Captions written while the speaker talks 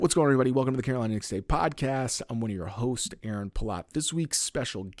What's going on, everybody? Welcome to the Carolina Knicks Day Podcast. I'm one of your hosts, Aaron Palat. This week's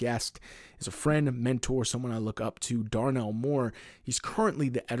special guest is a friend, mentor, someone I look up to, Darnell Moore. He's currently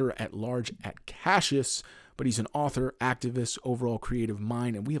the editor-at-large at Cassius, but he's an author, activist, overall creative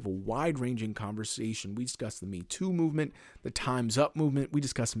mind, and we have a wide-ranging conversation. We discuss the Me Too movement, the Time's Up movement. We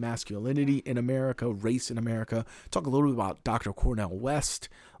discuss masculinity in America, race in America, talk a little bit about Dr. Cornel West,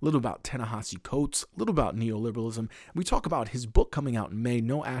 a little about Ta-Nehisi Coates, a little about neoliberalism. We talk about his book coming out in May,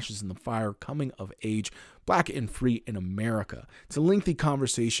 No Ashes in the Fire, Coming of Age, Black and Free in America. It's a lengthy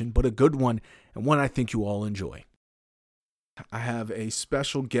conversation, but a good one, and one I think you all enjoy. I have a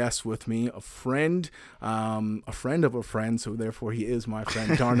special guest with me, a friend of a friend, so therefore he is my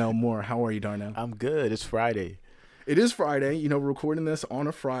friend, Darnell Moore. How are you, Darnell? I'm good. It's Friday. It is Friday. We're recording this on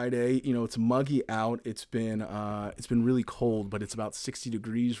a Friday. It's muggy out. It's been really cold, but it's about 60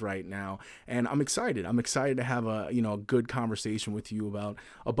 degrees right now, and I'm excited. I'm excited to have a good conversation with you about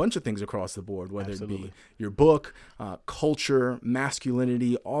a bunch of things across the board, whether Absolutely. it be your book, culture,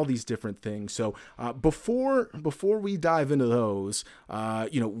 masculinity, all these different things. So before we dive into those,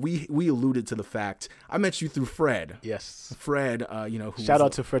 we alluded to the fact I met you through Fred. Yes. Fred, who Shout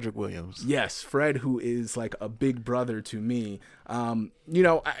out to Frederick Williams. Yes, Fred, who is like a big brother to me.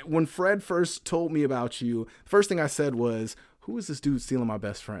 When Fred first told me about you, first thing I said was, "Who is this dude stealing my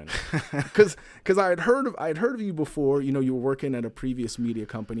best friend?" Because I had heard of you before. You were working at a previous media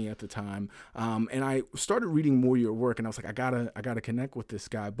company at the time, and I started reading more of your work, and I was like, I gotta connect with this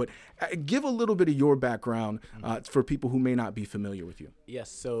guy. But give a little bit of your background for people who may not be familiar with you.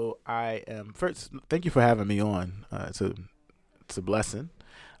 Yes. So I am first. Thank you for having me on. It's a blessing.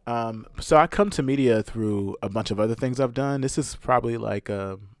 So I come to media through a bunch of other things I've done. This is probably like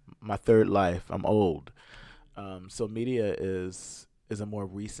my third life. I'm old. So media is a more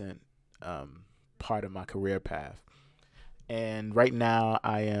recent part of my career path. And right now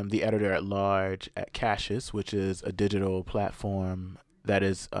I am the editor-at-large at Cassius, which is a digital platform that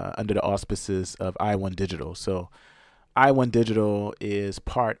is under the auspices of i1 Digital. So i1 Digital is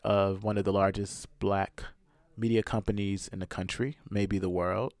part of one of the largest Black media companies in the country, maybe the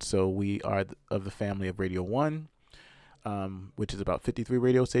world. So we are of the family of Radio One, which is about 53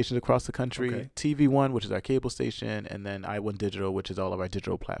 radio stations across the country, Okay. TV One, which is our cable station, and then i1 Digital, which is all of our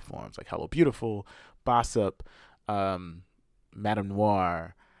digital platforms like Hello Beautiful, Boss Up, Madame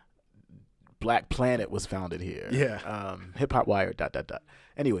Noir, Black Planet was founded here. Yeah. Hip Hop Wire, ...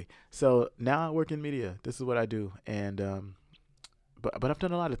 Anyway, so now I work in media. This is what I do, and But I've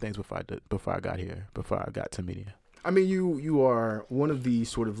done a lot of things before I got here, before I got to media. I mean, you are one of the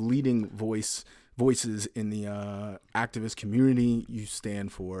sort of leading voices in the activist community. You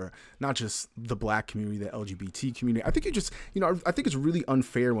stand for not just the Black community, the LGBT community. I think I think it's really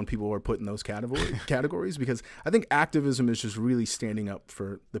unfair when people are put in those categories because I think activism is just really standing up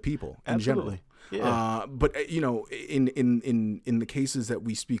for the people in general. Yeah. But in the cases that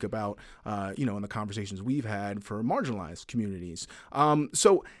we speak about, in the conversations we've had for marginalized communities. I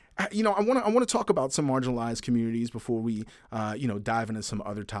want to talk about some marginalized communities before we, dive into some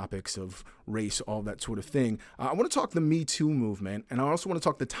other topics of race, all that sort of thing. I want to talk the Me Too movement, and I also want to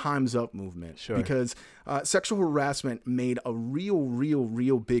talk the Time's Up movement. Sure. Because sexual harassment made a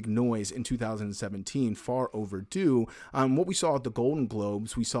real big noise in 2017, far overdue. What we saw at the Golden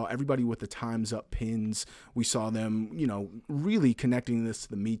Globes, we saw everybody with the Time's Up pins. We saw them, really connecting this to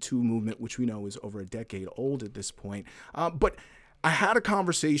the Me Too movement, which we know is over a decade old at this point. But I had a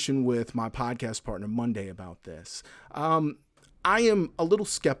conversation with my podcast partner Monday about this. I am a little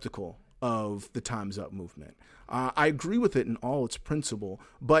skeptical of the Time's Up movement. I agree with it in all its principle,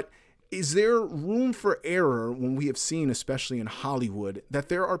 but is there room for error when we have seen, especially in Hollywood, that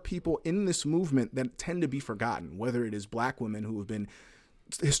there are people in this movement that tend to be forgotten, whether it is Black women who have been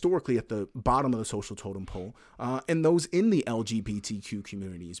historically at the bottom of the social totem pole, and those in the LGBTQ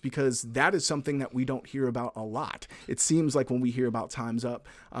communities, because that is something that we don't hear about a lot. It seems like when we hear about Time's Up,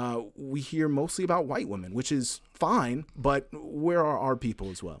 we hear mostly about white women, which is fine, but where are our people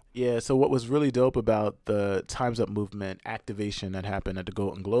as well? Yeah, so what was really dope about the Time's Up movement activation that happened at the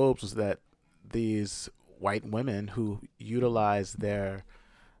Golden Globes was that these white women who utilized their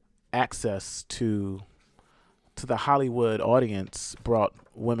access to the Hollywood audience brought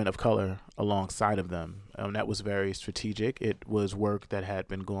women of color alongside of them. That was very strategic. It was work that had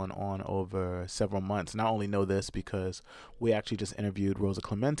been going on over several months. And I only know this because we actually just interviewed Rosa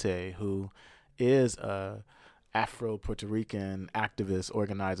Clemente, who is a Afro-Puerto Rican activist,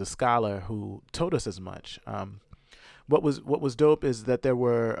 organizer, scholar who told us as much. What was dope is that there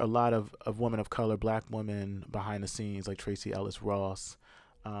were a lot of women of color, Black women behind the scenes, like Tracy Ellis Ross,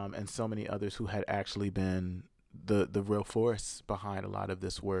 and so many others who had actually been the real force behind a lot of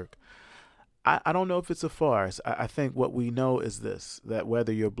this work. I don't know if it's a farce. I think what we know is this, that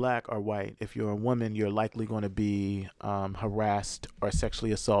whether you're black or white, if you're a woman, you're likely going to be harassed or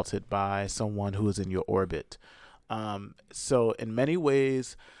sexually assaulted by someone who is in your orbit. So in many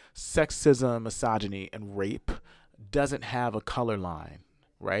ways, sexism, misogyny, and rape doesn't have a color line,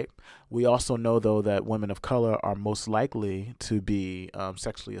 right? We also know, though, that women of color are most likely to be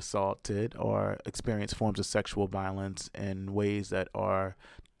sexually assaulted or experience forms of sexual violence in ways that are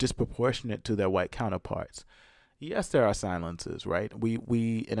disproportionate to their white counterparts. Yes, there are silences, right?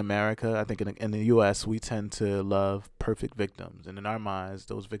 We in America, I think in the U.S., we tend to love perfect victims. And in our minds,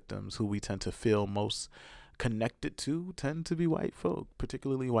 those victims who we tend to feel most connected to tend to be white folk,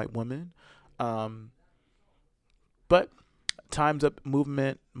 particularly white women. But Time's Up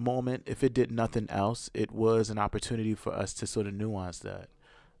movement moment, if it did nothing else, it was an opportunity for us to sort of nuance that.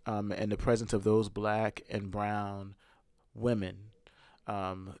 In the presence of those black and brown women,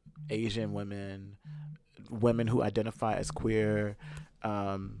 Asian women, women who identify as queer,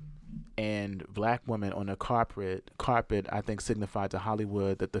 and black women on a carpet, I think signified to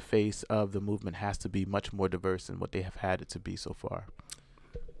Hollywood that the face of the movement has to be much more diverse than what they have had it to be so far.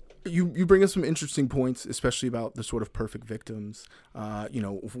 You bring up some interesting points, especially about the sort of perfect victims,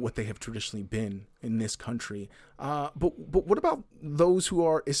 what they have traditionally been in this country. But what about those who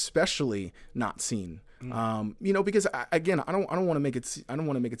are especially not seen? Because I don't want to make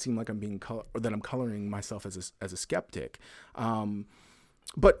it seem like I'm being or that I'm coloring myself as a skeptic.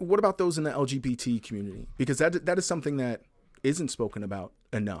 But what about those in the LGBT community? Because that is something that isn't spoken about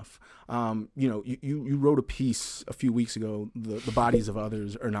enough. You wrote a piece a few weeks ago, the bodies of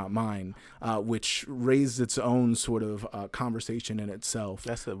others are not mine, which raised its own sort of conversation in itself.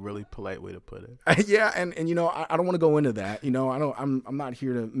 That's a really polite way to put it. Yeah, and I don't want to go into that. I'm not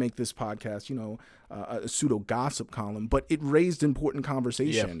here to make this podcast a pseudo gossip column, but it raised important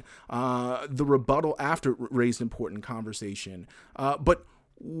conversation. Yep. The rebuttal after raised important conversation. But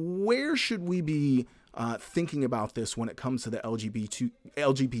where should we be thinking about this when it comes to the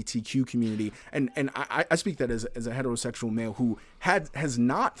LGBTQ community? And I speak that as a heterosexual male who has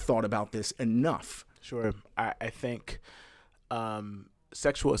not thought about this enough. Sure. I think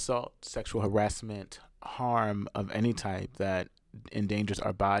sexual assault, sexual harassment, harm of any type that endangers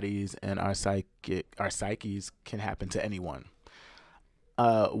our bodies and our psyches can happen to anyone.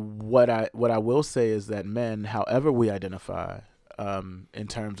 What I will say is that men, however we identify, in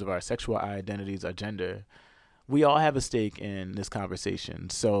terms of our sexual identities, our gender, we all have a stake in this conversation.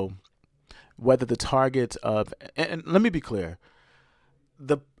 So whether the target of, and let me be clear,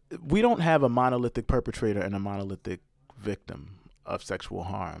 we don't have a monolithic perpetrator and a monolithic victim of sexual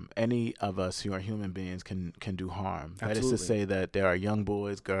harm. Any of us who are human beings can do harm. Absolutely. That is to say that there are young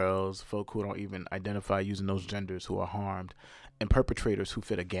boys, girls, folk who don't even identify using those genders who are harmed, and perpetrators who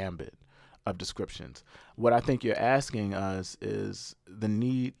fit a gambit of descriptions. What I think you're asking us is the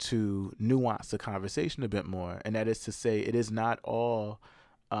need to nuance the conversation a bit more, and that is to say it is not all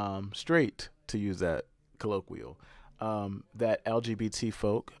straight, to use that colloquial, that LGBT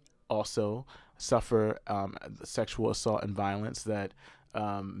folk also suffer sexual assault and violence, that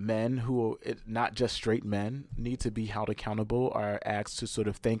men who, not just straight men, need to be held accountable, are asked to sort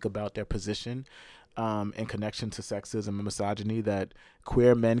of think about their position in connection to sexism and misogyny, that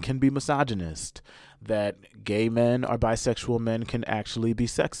queer men can be misogynist, that gay men or bisexual men can actually be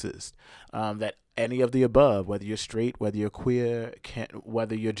sexist, that any of the above, whether you're straight, whether you're queer,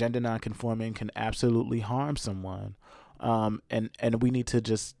 whether you're gender nonconforming, can absolutely harm someone. And we need to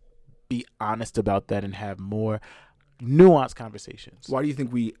just be honest about that and have more nuanced conversations. Why do you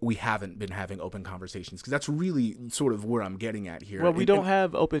think we haven't been having open conversations? Because that's really sort of where I'm getting at here. Well, we don't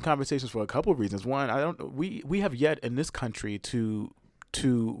have open conversations for a couple of reasons. One, we have yet in this country to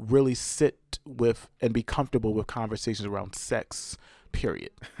really sit with and be comfortable with conversations around sex,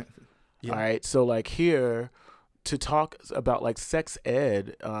 period. Yeah. All right. So like here, to talk about like sex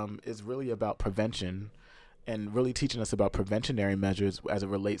ed is really about prevention, and really teaching us about preventionary measures as it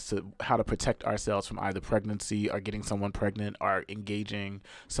relates to how to protect ourselves from either pregnancy or getting someone pregnant or engaging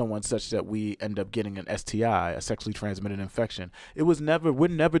someone such that we end up getting an STI, a sexually transmitted infection. We're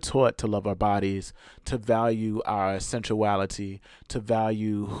never taught to love our bodies, to value our sensuality, to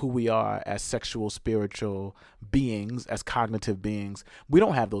value who we are as sexual, spiritual beings, as cognitive beings. We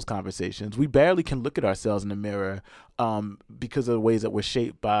don't have those conversations. We barely can look at ourselves in the mirror because of the ways that we're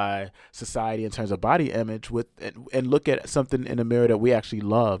shaped by society in terms of body image, and look at something in the mirror that we actually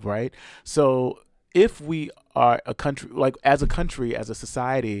love, right? So if we are a country, like as a country, as a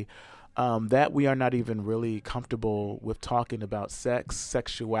society, that we are not even really comfortable with talking about sex,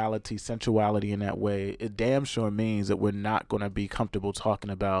 sexuality, sensuality in that way, it damn sure means that we're not going to be comfortable talking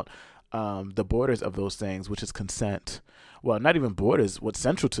about the borders of those things, which is consent. Well, not even borders. What's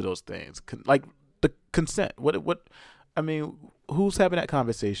central to those things, like the consent. What? I mean, who's having that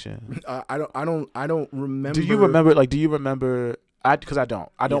conversation? I don't remember. Do you remember? Like, do you remember? Because I don't.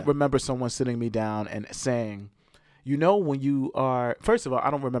 I don't Yeah. remember someone sitting me down and saying, you know, when you are. First of all,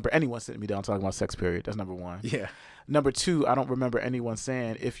 I don't remember anyone sitting me down talking about sex. Period. That's number one. Yeah. Number two, I don't remember anyone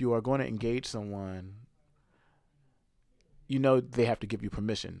saying if you are going to engage someone, you know, they have to give you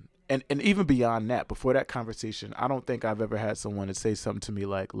permission. And even beyond that, before that conversation, I don't think I've ever had someone to say something to me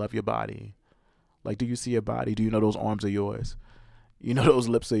like, love your body. Like, do you see your body? Do you know those arms are yours? You know those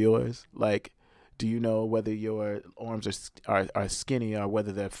lips are yours? Like, do you know whether your arms are skinny or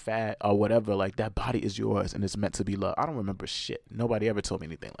whether they're fat or whatever? Like, that body is yours and it's meant to be loved. I don't remember shit. Nobody ever told me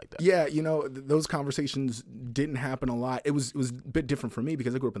anything like that. Yeah, you know, those conversations didn't happen a lot. It was a bit different for me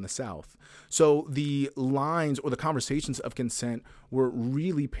because I grew up in the South. So the lines or the conversations of consent were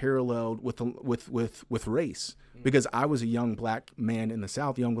really paralleled with race. Because I was a young black man in the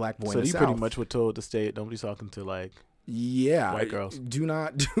South, young black boy in the South. So you pretty much were told to stay. Nobody's talking to like white girls.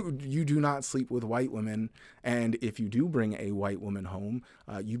 You do not sleep with white women, and if you do bring a white woman home,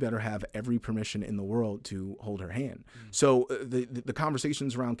 you better have every permission in the world to hold her hand. So the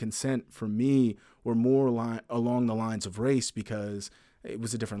conversations around consent for me were more along the lines of race because it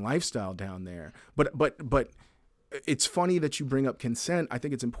was a different lifestyle down there. But it's funny that you bring up consent. I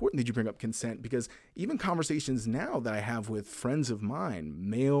think it's important that you bring up consent because even conversations now that I have with friends of mine,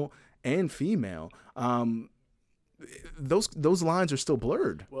 male and female, those lines are still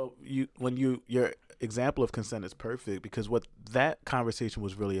blurred. Well, your example of consent is perfect because what that conversation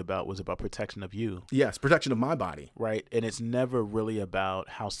was really about was about protection of you. Yes, protection of my body. Right. And it's never really about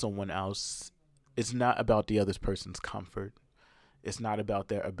how someone else, it's not about the other person's comfort. It's not about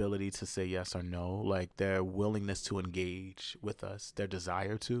their ability to say yes or no, like their willingness to engage with us, their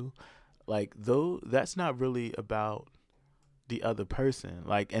desire to. Like, though, that's not really about the other person.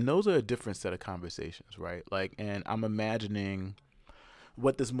 Like, and those are a different set of conversations, right? Like, and I'm imagining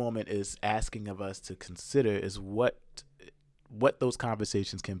what this moment is asking of us to consider is what those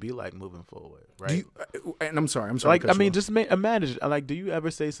conversations can be like moving forward, right? And I'm sorry. Like, I mean, just imagine, like, do you ever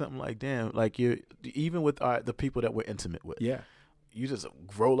say something like, damn, like even with the people that we're intimate with, yeah, you just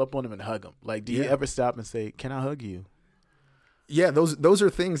roll up on them and hug them. Like, do you ever stop and say, can I hug you? Yeah, those are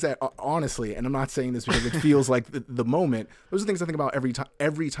things that honestly, and I'm not saying this because it feels like the moment. Those are things I think about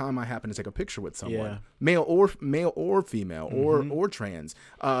every time I happen to take a picture with someone, male or female, or trans.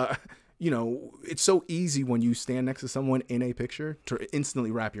 You know, it's so easy when you stand next to someone in a picture to instantly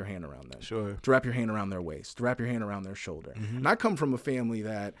wrap your hand around them. Sure. To wrap your hand around their waist, to wrap your hand around their shoulder. And I come from a family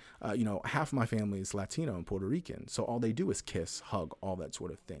that, half my family is Latino and Puerto Rican. So all they do is kiss, hug, all that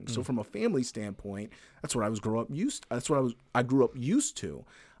sort of thing. So from a family standpoint, that's what I grew up used to.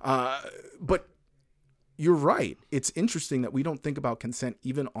 But you're right. It's interesting that we don't think about consent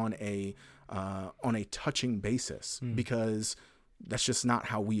even on a touching basis because that's just not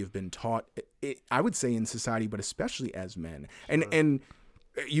how we have been taught. I would say in society, but especially as men. And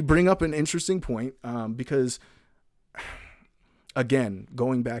you bring up an interesting point because, again,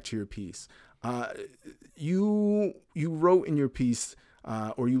 going back to your piece, you wrote in your piece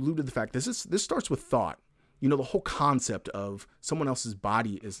or you alluded to the fact this starts with thought. You know, the whole concept of someone else's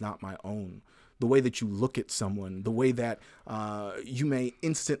body is not my own. The way that you look at someone, the way that you may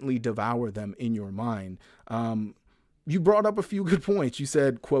instantly devour them in your mind. You brought up a few good points. You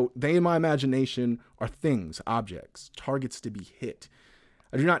said, quote, they in my imagination are things, objects, targets to be hit.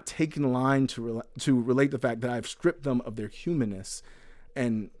 I do not take in line to relate the fact that I've stripped them of their humanness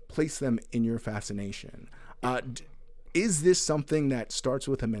and placed them in your fascination. Is this something that starts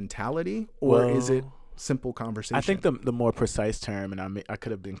with a mentality or is it simple conversation? I think the more precise term, and I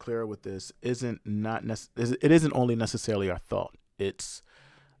could have been clearer with this, it isn't only necessarily our thought. It's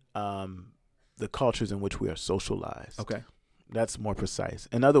the cultures in which we are socialized. Okay. That's more precise.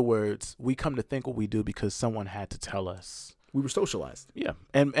 In other words, we come to think what we do because someone had to tell us. We were socialized. Yeah.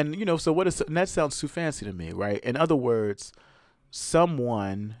 And so and that sounds too fancy to me, right? In other words,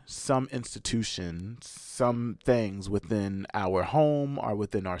 someone, some institution, some things within our home or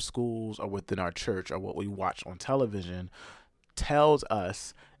within our schools or within our church or what we watch on television tells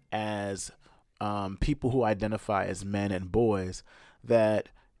us as people who identify as men and boys that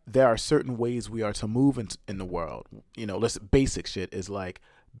there are certain ways we are to move in the world. You know, basic shit is like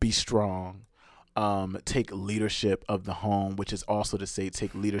be strong, take leadership of the home, which is also to say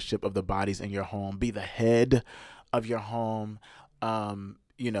take leadership of the bodies in your home, be the head of your home,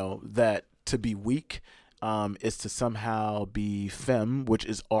 that to be weak is to somehow be femme, which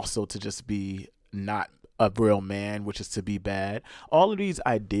is also to just be not a real man, which is to be bad. All of these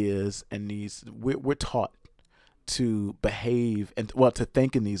ideas and we're taught to behave and to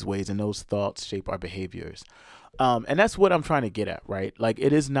think in these ways, and those thoughts shape our behaviors. And that's what I'm trying to get at, right? Like,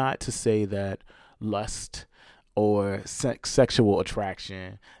 it is not to say that lust or sexual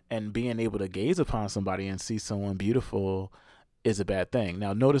attraction and being able to gaze upon somebody and see someone beautiful is a bad thing.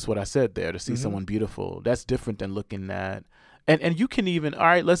 Now, notice what I said there, to see someone beautiful. That's different than looking at, and you can even, all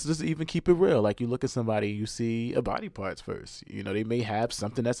right, let's just even keep it real. Like, you look at somebody, you see a body parts first. They may have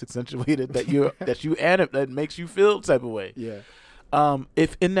something that's accentuated that makes you feel type of way. Yeah.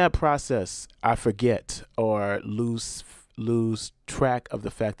 If in that process I forget or lose track of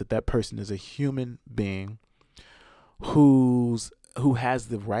the fact that person is a human being who has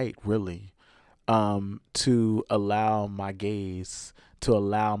the right, really, to allow my gaze, to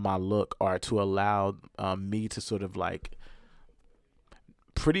allow my look, or to allow me to sort of like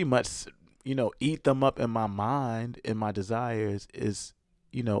pretty much, eat them up in my mind, in my desires, is,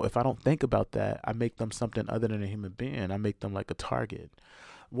 if I don't think about that, I make them something other than a human being. I make them like a target.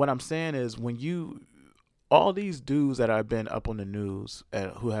 What I'm saying is, all these dudes that have been up on the news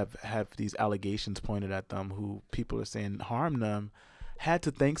who have these allegations pointed at them, who people are saying harm them, had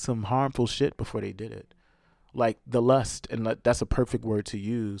to think some harmful shit before they did it. Like, the lust, and that's a perfect word to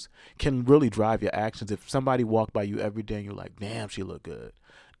use, can really drive your actions. If somebody walked by you every day and you're like, damn, she look good.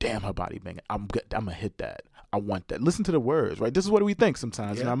 Damn, her body banging. I'm going to hit that. I want that. Listen to the words, right? This is what we think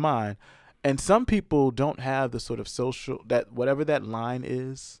sometimes in our mind. And some people don't have the sort of social, that whatever that line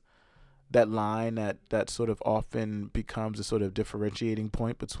is, that line that sort of often becomes a sort of differentiating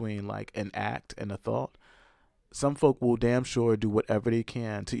point between like an act and a thought. Some folk will damn sure do whatever they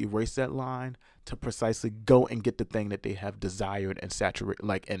can to erase that line, to precisely go and get the thing that they have desired and saturated,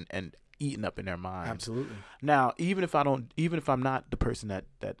 like, and eaten up in their mind. Absolutely. Now, even if I'm not the person that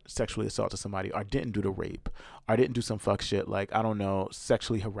sexually assaulted somebody, or didn't do the rape, or didn't do some fuck shit, like, I don't know,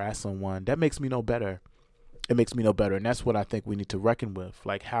 sexually harass someone, that makes me no better. It makes me no better. And that's what I think we need to reckon with,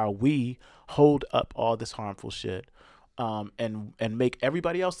 like how we hold up all this harmful shit, and make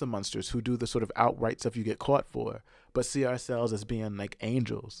everybody else the monsters who do the sort of outright stuff you get caught for, but see ourselves as being like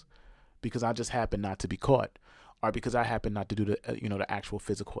angels because I just happen not to be caught, or because I happen not to do the the actual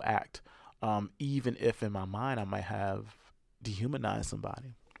physical act, even if in my mind I might have dehumanized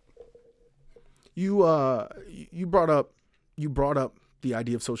somebody. You brought up the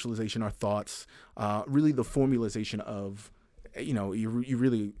idea of socialization, our thoughts, really the formalization of, you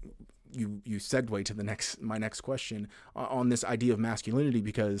segue to my next question on this idea of masculinity,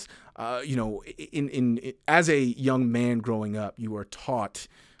 because in as a young man growing up, you are taught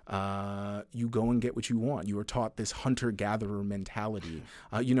you go and get what you want. You were taught this hunter-gatherer mentality.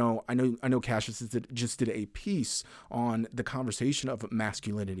 I know Cassius just did a piece on the conversation of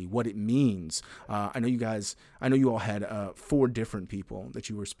masculinity, what it means. I know you all had 4 different people that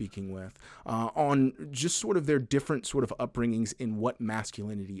you were speaking with on just sort of their different sort of upbringings in what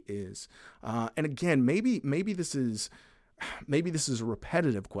masculinity is. And again, maybe this is a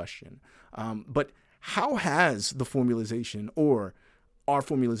repetitive question, but how has the formalization or our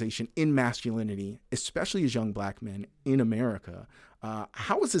formalization in masculinity, especially as young black men in America,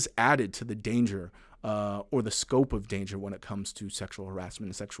 how is this added to the danger or the scope of danger when it comes to sexual harassment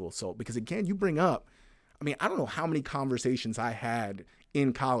and sexual assault? Because again, you bring up, I don't know how many conversations I had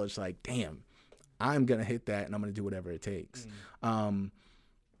in college, like, damn, I'm going to hit that and I'm going to do whatever it takes. And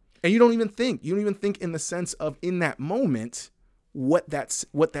you don't even think in the sense of, in that moment, what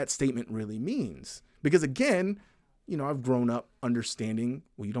that statement really means. Because again, I've grown up understanding,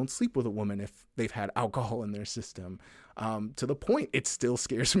 well, you don't sleep with a woman if they've had alcohol in their system, to the point it still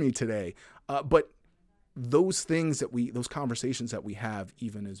scares me today. But those conversations that we have,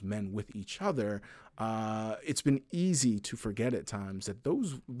 even as men with each other, it's been easy to forget at times that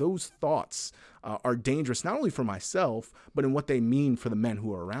those thoughts are dangerous, not only for myself, but in what they mean for the men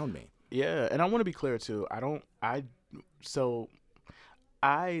who are around me. Yeah. And I want to be clear too. I don't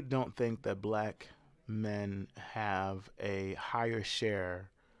think that black men have a higher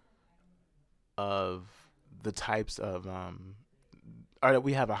share of the types of or that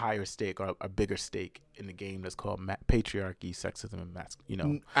we have a higher stake or a bigger stake in the game that's called patriarchy, sexism,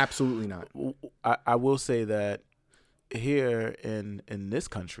 and Absolutely not. I will say that here in this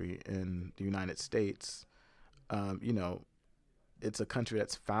country, in the United States, it's a country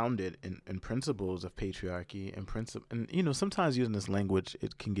that's founded in principles of patriarchy and sometimes using this language,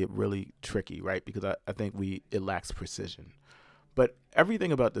 it can get really tricky, right? Because I think it lacks precision. But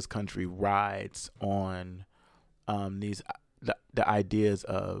everything about this country rides on these the ideas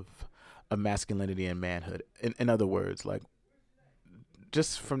of masculinity and manhood. In other words, like,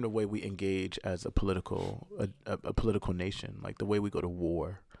 just from the way we engage as a political nation, like the way we go to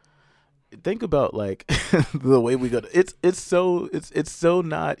war. Think about like the way we go to, it's so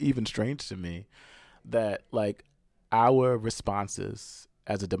not even strange to me that like our responses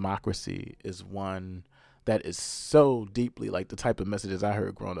as a democracy is one that is so deeply like the type of messages I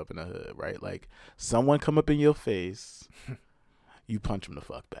heard growing up in the hood, right? Like, someone come up in your face, you punch them the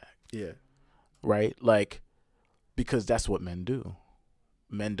fuck back. Yeah. Right? Like, because that's what men do.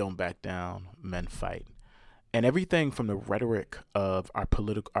 Men don't back down, men fight. And everything from the rhetoric of our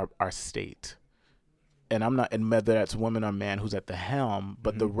our state, and whether that's woman or man who's at the helm,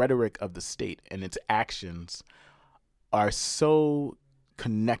 but the rhetoric of the state and its actions are so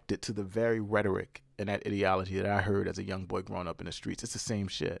connected to the very rhetoric and that ideology that I heard as a young boy growing up in the streets. It's the same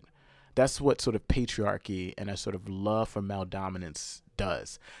shit. That's what sort of patriarchy and a sort of love for male dominance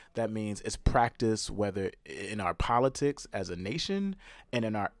does. That means it's practiced whether in our politics as a nation and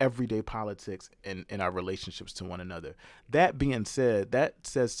in our everyday politics and in our relationships to one another. That being said, that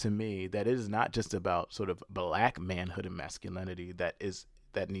says to me that it is not just about sort of black manhood and masculinity that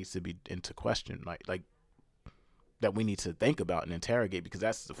needs to be into question, like that we need to think about and interrogate, because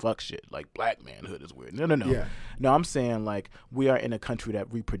that's the fuck shit. Like, black manhood is weird. No. Yeah. No, I'm saying like we are in a country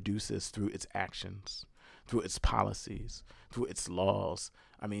that reproduces through its actions, through its policies, through its laws.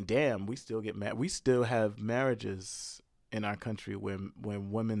 I mean, damn, we still get we still have marriages in our country when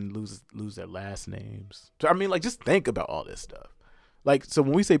women lose their last names. So, I mean, like, just think about all this stuff. Like, so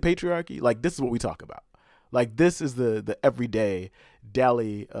when we say patriarchy, like, this is what we talk about. Like, this is the everyday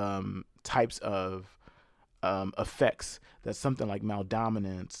daily types of effects that something like male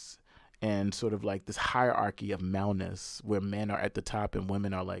dominance and sort of like this hierarchy of maleness where men are at the top and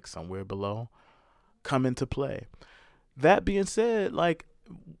women are like somewhere below come into play. That being said, like,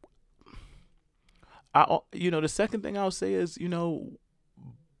 the second thing I'll say is,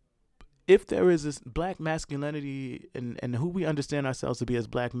 if there is this black masculinity and who we understand ourselves to be as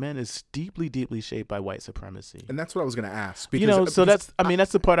black men is deeply, deeply shaped by white supremacy. And that's what I was going to ask. Because,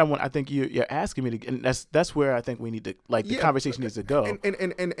 that's the part I think you're asking me to, and that's where I think we need to, like, the conversation needs to go.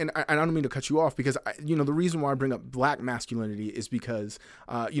 And I don't mean to cut you off, because the reason why I bring up black masculinity is because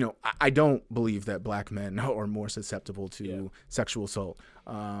I don't believe that black men are more susceptible to sexual assault.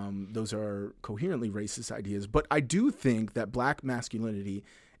 Those are coherently racist ideas, but I do think that black masculinity,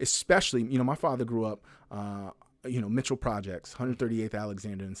 especially, my father grew up, Mitchell Projects, 138th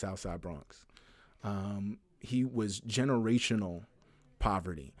Alexander in Southside Bronx. He was generational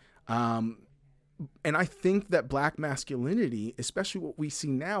poverty. And I think that black masculinity, especially what we see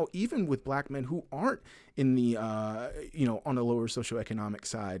now, even with black men who aren't in the, on the lower socioeconomic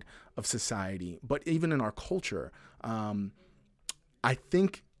side of society, but even in our culture, I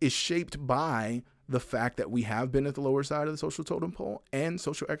think is shaped by the fact that we have been at the lower side of the social totem pole and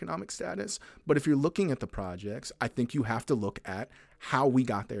socioeconomic status. But if you're looking at the projects, I think you have to look at how we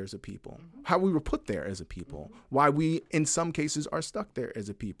got there as a people, how we were put there as a people, why we, in some cases, are stuck there as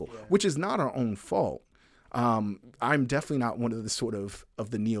a people, which is not our own fault. I'm definitely not one of the sort of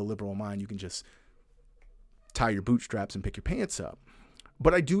the neoliberal mind. You can just tie your bootstraps and pick your pants up.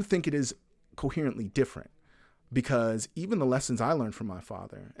 But I do think it is coherently different. Because even the lessons I learned from my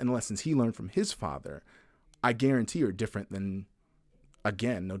father and the lessons he learned from his father, I guarantee are different than,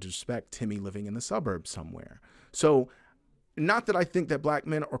 again, no disrespect, Timmy living in the suburbs somewhere. So not that I think that black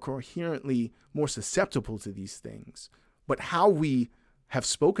men are coherently more susceptible to these things, but how we have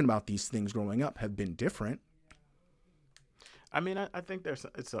spoken about these things growing up have been different. I mean, I think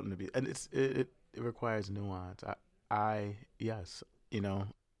it's something to be, and it requires nuance. Yes,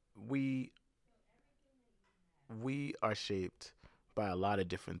 we are shaped by a lot of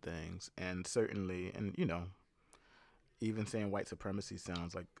different things, and certainly, and even saying white supremacy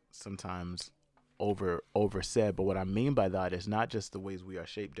sounds like sometimes oversaid, but what I mean by that is not just the ways we are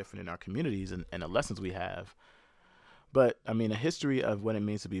shaped different in our communities and the lessons we have, but I mean a history of what it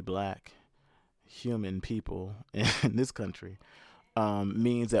means to be black human people in this country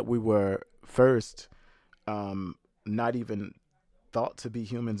means that we were first not even thought to be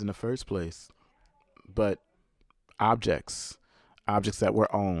humans in the first place, but objects that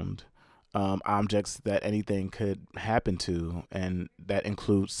were owned, objects that anything could happen to, and that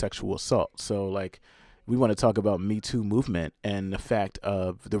includes sexual assault. So, like, we want to talk about Me Too movement and the fact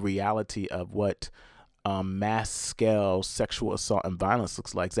of the reality of what mass scale sexual assault and violence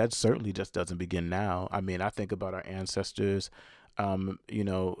looks like. That certainly just doesn't begin now. I mean, I think about our ancestors,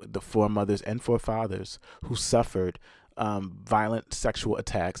 the foremothers and forefathers who suffered violent sexual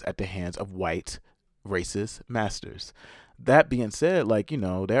attacks at the hands of white racist masters. That being said, like,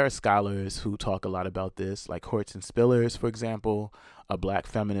 there are scholars who talk a lot about this, like Horton Spillers, for example, a black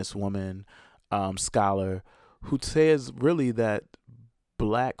feminist woman scholar who says really that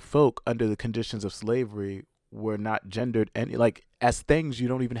black folk under the conditions of slavery were not gendered any, like, as things. You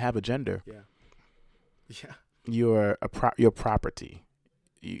don't even have a gender. Yeah. You're your property.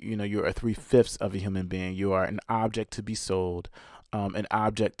 You're a 3/5 of a human being. You are an object to be sold, an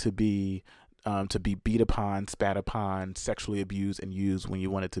object to be beat upon, spat upon, sexually abused, and used when you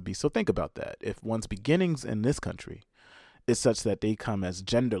want it to be. So think about that. If one's beginnings in this country is such that they come as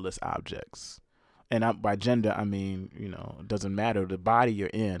genderless objects, and by gender I mean, it doesn't matter the body you're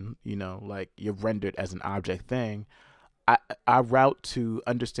in, like you're rendered as an object thing. Our route to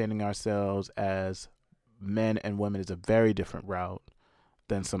understanding ourselves as men and women is a very different route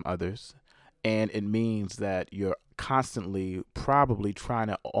than some others. And it means that you're constantly probably trying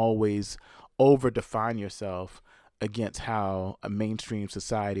to always over-define yourself against how a mainstream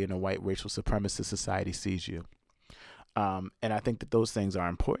society and a white racial supremacist society sees you. And I think that those things are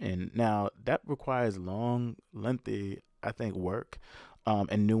important. Now, that requires long, lengthy, I think, work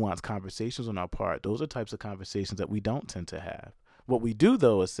and nuanced conversations on our part. Those are types of conversations that we don't tend to have. What we do,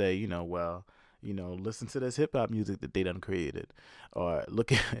 though, is say, listen to this hip hop music that they done created, or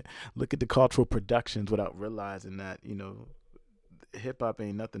look at the cultural productions without realizing that, hip hop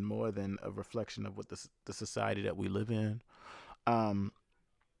ain't nothing more than a reflection of what the society that we live in.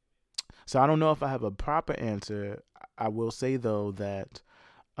 So I don't know if I have a proper answer. I will say, though, that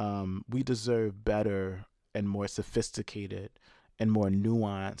we deserve better and more sophisticated and more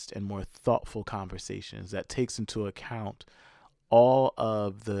nuanced and more thoughtful conversations that takes into account all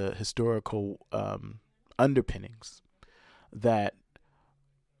of the historical underpinnings that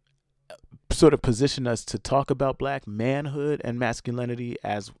sort of position us to talk about black manhood and masculinity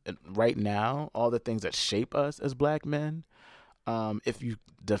as right now, all the things that shape us as black men. If you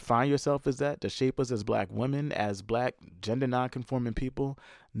define yourself as that, to shape us as black women, as black gender nonconforming people,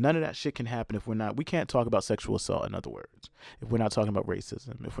 none of that shit can happen if we can't talk about sexual assault, in other words, if we're not talking about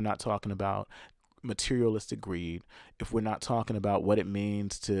racism, if we're not talking about materialistic greed, if we're not talking about what it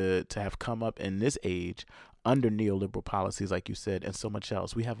means to have come up in this age under neoliberal policies, like you said, and so much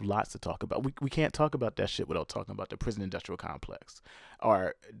else. We have lots to talk about. We can't talk about that shit without talking about the prison industrial complex,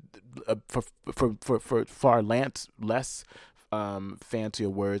 or for far less fancier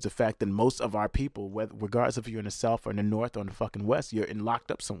words, the fact that most of our people, regardless if you're in the South or in the North or in the fucking West, you're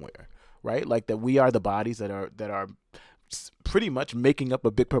locked up somewhere, right? Like that we are the bodies that are pretty much making up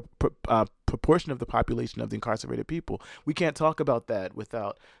a big proportion of the population of the incarcerated people. We can't talk about that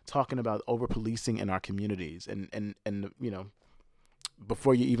without talking about over-policing in our communities, and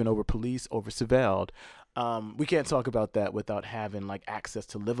before you even over-police, over-surveilled. We can't talk about that without having like access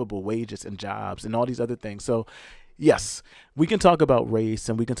to livable wages and jobs and all these other things. So yes, we can talk about race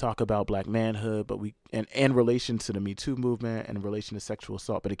and we can talk about black manhood, but in relation to the Me Too movement and in relation to sexual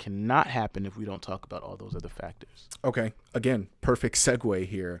assault, but it cannot happen if we don't talk about all those other factors. Okay. Again, perfect segue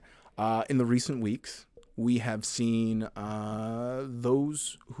here. In the recent weeks, we have seen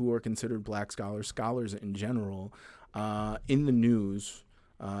those who are considered black scholars in general, in the news,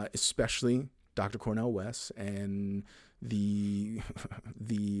 especially Dr. Cornel West and the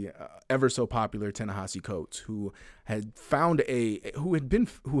ever so popular Ta-Nehisi Coates, who has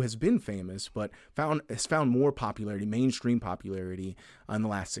been famous, but has found more popularity, mainstream popularity, in the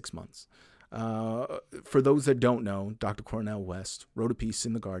last 6 months. For those that don't know, Dr. Cornel West wrote a piece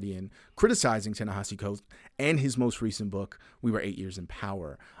in The Guardian criticizing Ta-Nehisi Coates and his most recent book, We Were 8 Years in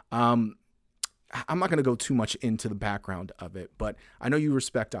Power. I'm not going to go too much into the background of it, but I know you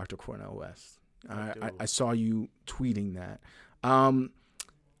respect Dr. Cornel West. I saw you tweeting that. I'm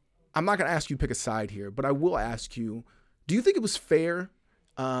not going to ask you to pick a side here, but I will ask you, do you think it was fair,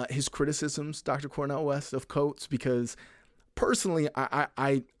 his criticisms, Dr. Cornel West, of Coates? Because personally,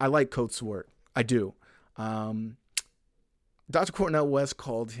 I like Coates' work. I do. Dr. Cornel West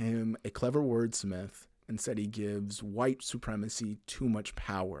called him a clever wordsmith and said he gives white supremacy too much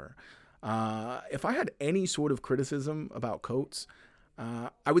power. If I had any sort of criticism about Coates,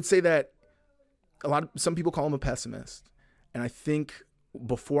 I would say that some people call him a pessimist. And I think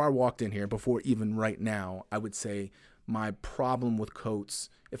before I walked in here, before even right now, I would say my problem with Coates,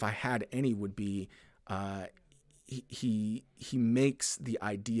 if I had any, would be he makes the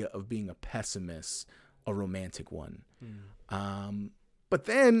idea of being a pessimist a romantic one. But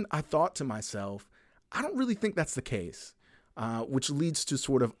then I thought to myself, I don't really think that's the case, which leads to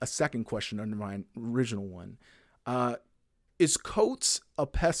sort of a second question under my original one. Is Coates a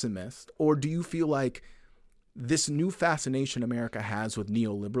pessimist, or do you feel like this new fascination America has with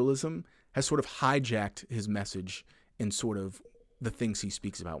neoliberalism has sort of hijacked his message in sort of the things he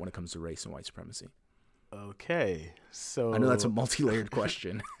speaks about when it comes to race and white supremacy? Okay, so I know that's a multi-layered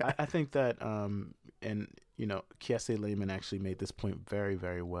question. I think that, and Kiese Lehman actually made this point very,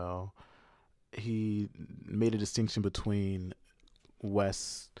 very well. He made a distinction between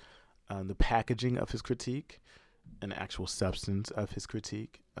West's the packaging of his critique and the actual substance of his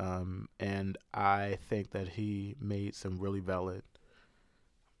critique, and I think that he made some really valid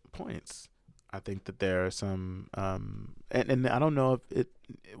points. I think that there are some, and I don't know if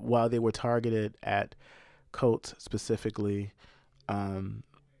while they were targeted at Coates specifically,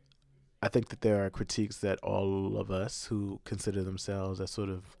 I think that there are critiques that all of us who consider themselves as sort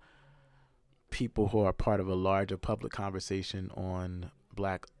of people who are part of a larger public conversation on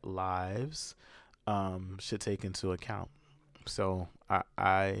Black lives should take into account. So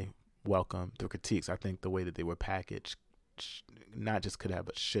I welcome the critiques. I think the way that they were packaged not just could have,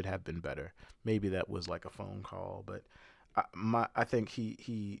 but should have been better. Maybe that was like a phone call, but I think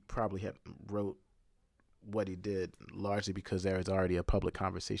he probably wrote what he did largely because there is already a public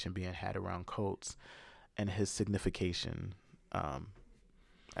conversation being had around Coates and his signification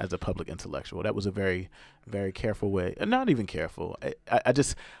as a public intellectual. That was a very, very careful way, and not even careful. I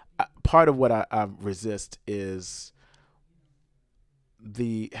just part of what I resist is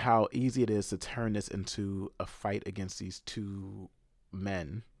how easy it is to turn this into a fight against these two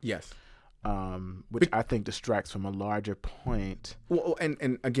men. Yes. Which I think distracts from a larger point. Well,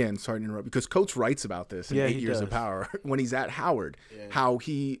 and again, sorry to interrupt, because Coates writes about this in 8 Years of Power when he's at Howard, how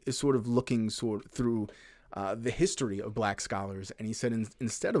he is sort of looking through the history of Black scholars, and he said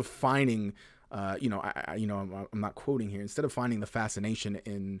instead of finding, I'm not quoting here, instead of finding the fascination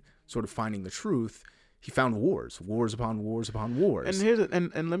in sort of finding the truth, he found wars upon wars upon wars.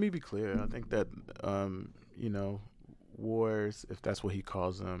 And let me be clear, I think that wars, if that's what he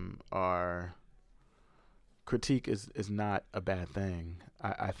calls them, critique is not a bad thing.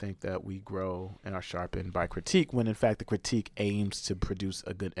 I think that we grow and are sharpened by critique when in fact the critique aims to produce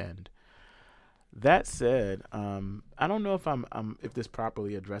a good end. That said, I don't know if this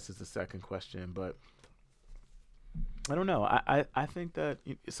properly addresses the second question, but I don't know. I think that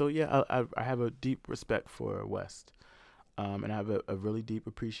I have a deep respect for West. And I have a really deep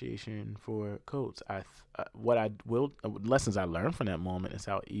appreciation for Coates. Lessons I learned from that moment is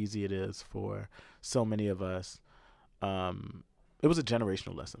how easy it is for so many of us. It was a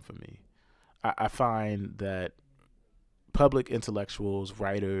generational lesson for me. I find that public intellectuals,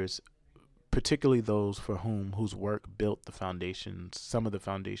 writers, particularly those whose work built the foundations, some of the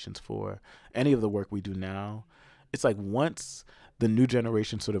foundations for any of the work we do now, it's like once the new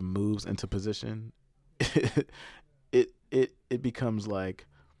generation sort of moves into position, it becomes like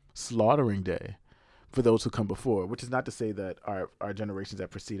slaughtering day for those who come before, which is not to say that our generations that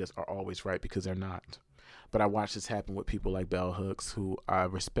precede us are always right, because they're not. But I watch this happen with people like Bell Hooks, who I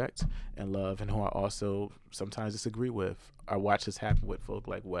respect and love, and who I also sometimes disagree with. I watch this happen with folk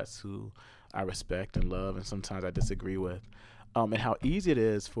like West, who I respect and love, and sometimes I disagree with. And how easy it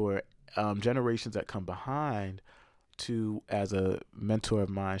is for generations that come behind to, as a mentor of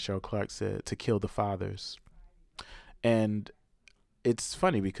mine, Cheryl Clark said, to kill the fathers. And it's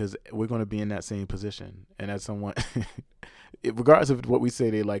funny because we're going to be in that same position. And as someone, regardless of what we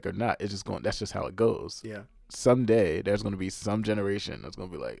say they like or not, that's just how it goes. Yeah. Someday there's going to be some generation that's going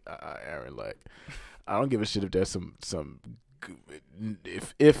to be like, Aaron, like, I don't give a shit if there's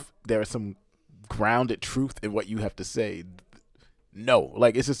if there is some grounded truth in what you have to say. No,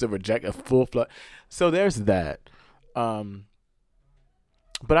 like, it's just a full flood. So there's that. But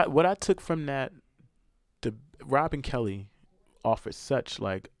what I took from that, Robin Kelly offers such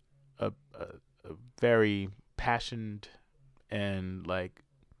like a very passionate and like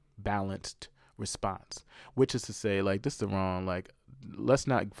balanced response, which is to say, like, this is the wrong, like, let's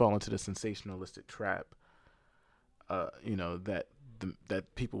not fall into the sensationalistic trap, that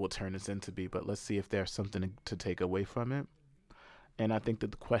people will turn this into be, but let's see if there's something to take away from it. And I think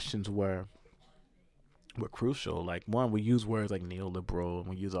that the questions were crucial. Like, one, we use words like neoliberal and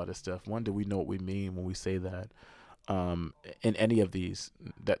we use all this stuff. One, do we know what we mean when we say that? In any of these,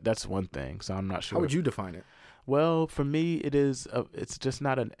 that's one thing. So I'm not sure. How would you define it? Well, for me, it's just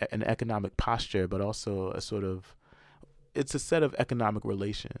not an economic posture, but also it's a set of economic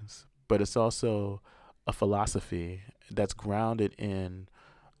relations, but it's also a philosophy that's grounded in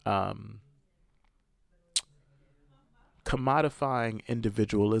commodifying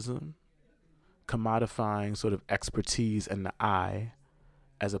individualism, commodifying sort of expertise in the I,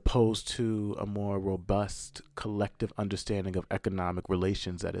 as opposed to a more robust collective understanding of economic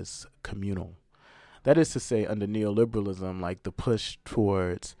relations that is communal. That is to say, under neoliberalism, like the push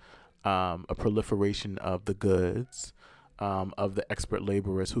towards a proliferation of the goods, of the expert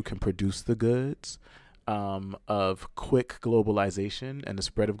laborers who can produce the goods, of quick globalization and the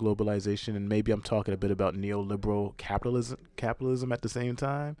spread of globalization. And maybe I'm talking a bit about neoliberal capitalism at the same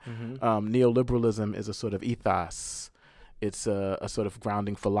time. Neoliberalism is a sort of ethos. It's a sort of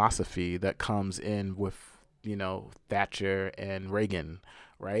grounding philosophy that comes in with, Thatcher and Reagan,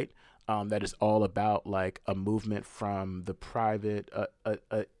 right? That is all about like a movement from the private,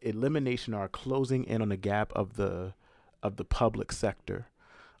 elimination or closing in on the gap of the public sector,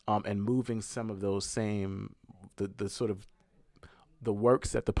 and moving some of those same the sort of the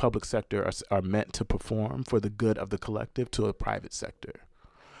works that the public sector are meant to perform for the good of the collective to a private sector.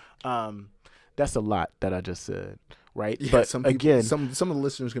 That's a lot that I just said, right? Yeah, but some people, again, some of the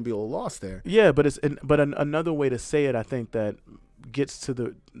listeners can be a little lost there. Yeah, but another way to say it, I think that gets to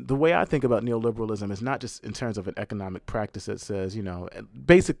the way I think about neoliberalism is not just in terms of an economic practice that says,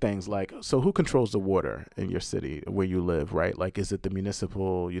 basic things like, so who controls the water in your city where you live, right? Like, is it the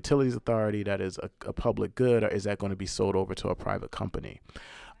municipal utilities authority that is a public good, or is that going to be sold over to a private company?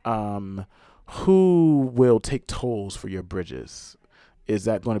 Who will take tolls for your bridges? Is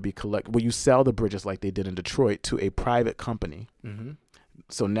that going to be will you sell the bridges like they did in Detroit to a private company? Mm-hmm.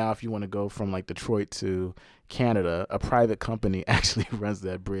 So now if you want to go from like Detroit to Canada, a private company actually runs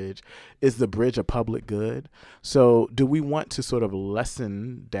that bridge. Is the bridge a public good? So do we want to sort of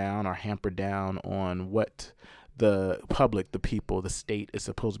lessen down or hamper down on what the public, the people, the state is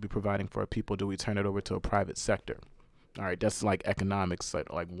supposed to be providing for our people? Do we turn it over to a private sector? All right, that's like economics, like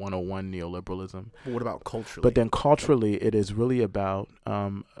 101 neoliberalism. But what about culturally? But then culturally, it is really about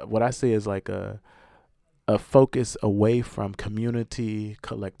what I say is like a focus away from community,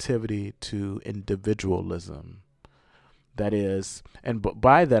 collectivity to individualism. That is, and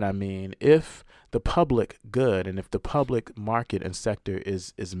by that I mean, if the public good and if the public market and sector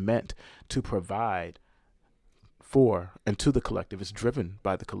is meant to provide for and to the collective, it's driven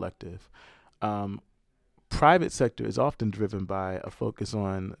by the collective. Private sector is often driven by a focus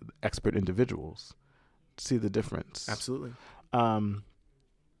on expert individuals. See the difference? Absolutely.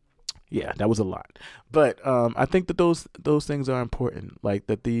 Yeah, that was a lot, but I think that those things are important. Like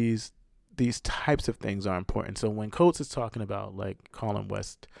that these types of things are important. So when Coates is talking about like calling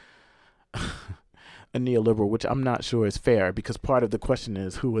West a neoliberal, which I'm not sure is fair, because part of the question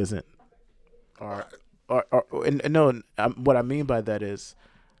is who isn't, what I mean by that is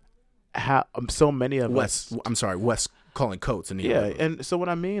how so many of West calling Coates a neoliberal. Yeah, and so what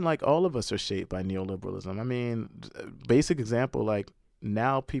I mean, like all of us are shaped by neoliberalism. I mean, basic example, like.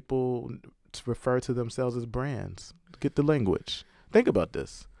 Now people refer to themselves as brands. Get the language. Think about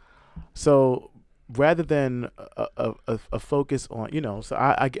this. So rather than a focus on, so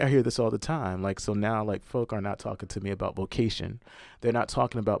I hear this all the time. Like, so now like folk are not talking to me about vocation. They're not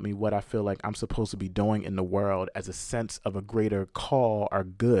talking about me what I feel like I'm supposed to be doing in the world as a sense of a greater call or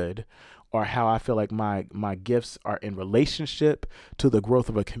good, or how I feel like my gifts are in relationship to the growth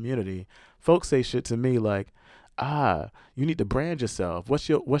of a community. Folks say shit to me like, you need to brand yourself.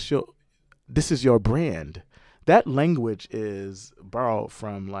 This is your brand. That language is borrowed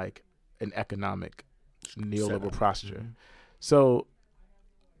from like an economic neoliberal posture. Mm-hmm. So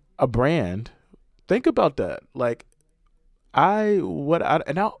a brand, think about that. Like I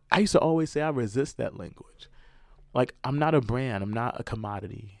used to always say I resist that language. Like I'm not a brand. I'm not a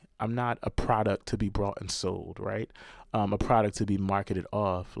commodity. I'm not a product to be brought and sold, right? A product to be marketed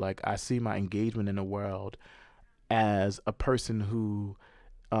off. Like I see my engagement in the world as a person who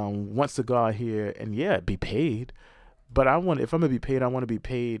wants to go out here and be paid, but if I'm gonna be paid, I want to be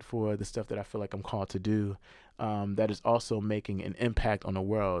paid for the stuff that I feel like I'm called to do. That is also making an impact on the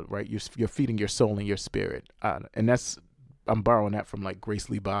world, right? You're feeding your soul and your spirit, and I'm borrowing that from like Grace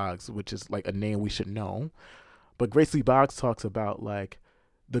Lee Boggs, which is like a name we should know. But Grace Lee Boggs talks about like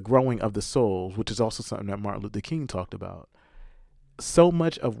the growing of the souls, which is also something that Martin Luther King talked about. So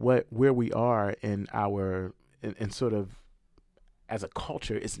much of where we are in our and sort of as a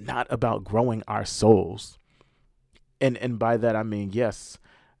culture, it's not about growing our souls. And by that, I mean, yes,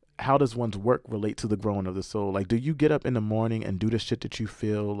 how does one's work relate to the growing of the soul? Like, do you get up in the morning and do the shit that you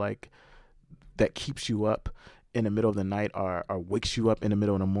feel like that keeps you up in the middle of the night or wakes you up in the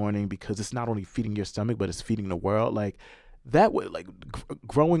middle of the morning because it's not only feeding your stomach, but it's feeding the world? Like that way, like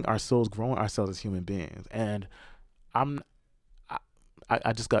growing our souls, growing ourselves as human beings. And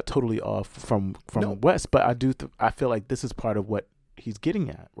I just got totally off from West, but I feel like this is part of what he's getting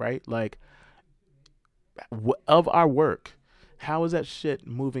at, right? Like of our work, How is that shit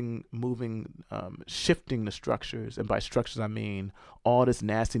shifting the structures? And by structures, I mean all this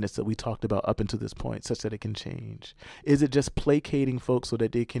nastiness that we talked about up until this point, such that it can change. Is it just placating folks so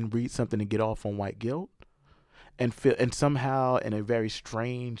that they can read something and get off on white guilt, and feel, and somehow in a very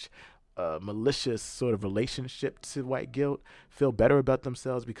strange, malicious sort of relationship to white guilt, feel better about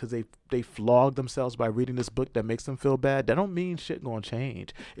themselves because they flog themselves by reading this book that makes them feel bad? That don't mean shit gonna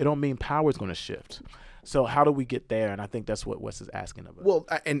change. It don't mean power's gonna shift. So how do we get there? And I think that's what Wes is asking of us. Well,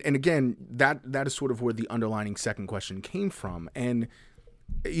 and again, that is sort of where the underlining second question came from. And,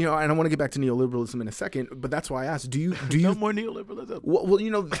 you know, and I want to get back to neoliberalism in a second, but that's why I asked, do you no more neoliberalism? Well, you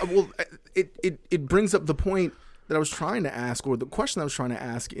know, it brings up the point that I was trying to ask, or the question I was trying to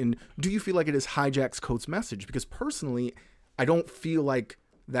ask, in do you feel like it has hijacked Coates' message? Because personally, I don't feel like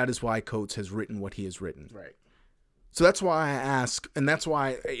that is why Coates has written what he has written. Right. So that's why I ask, and that's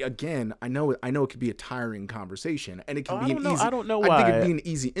why, again, I know it could be a tiring conversation, and it can be an easy. I don't know why. I think it'd be an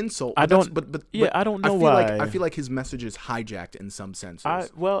easy insult. I don't. But I don't know why. why. I feel like his message is hijacked in some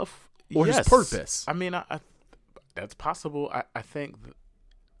senses. Or yes. His purpose. I mean, that's possible. I think,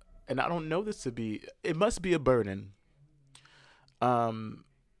 and I don't know this to be. It must be a burden. Being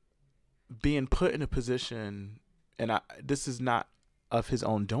put in a position, and this is not of his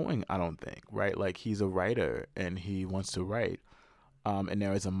own doing, I don't think, right? Like, he's a writer and he wants to write, and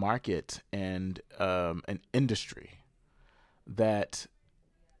there is a market and an industry that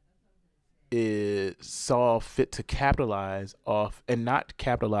saw fit to capitalize off, and not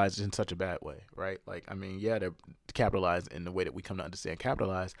capitalize in such a bad way, right? Like, I mean, yeah, they're capitalized in the way that we come to understand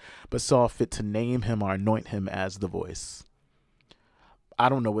capitalize, but saw fit to name him or anoint him as the voice. I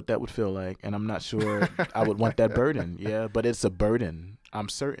don't know what that would feel like, and I'm not sure I would want that burden. Yeah, but it's a burden, I'm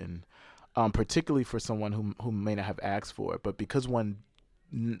certain, particularly for someone who may not have asked for it. But because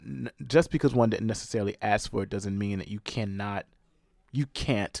just because one didn't necessarily ask for it doesn't mean that you can't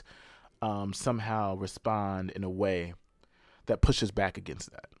somehow respond in a way that pushes back against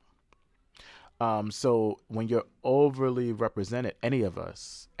that. So when you're overly represented, any of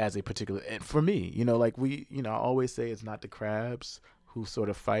us as a particular, and for me, you know, like I always say it's not the crabs who sort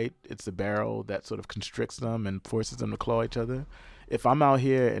of fight, it's the barrel that sort of constricts them and forces them to claw each other. If I'm out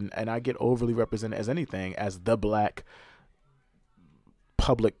here and I get overly represented as anything, as the black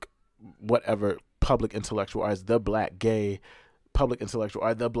public intellectual, or as the black gay public intellectual,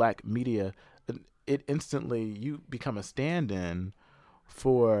 or the black media, it instantly, you become a stand-in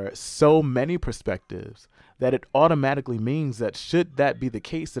for so many perspectives that it automatically means that, should that be the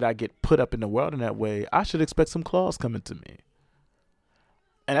case, that I get put up in the world in that way, I should expect some claws coming to me.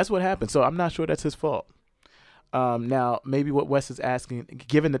 And that's what happened. So I'm not sure that's his fault. Now, maybe what Wes is asking,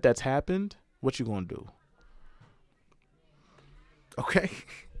 given that that's happened, what you gonna do? Okay.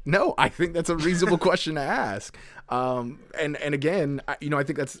 No, I think that's a reasonable question to ask. And again, I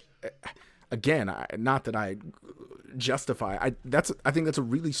think that's, again, not that I justify. I think that's a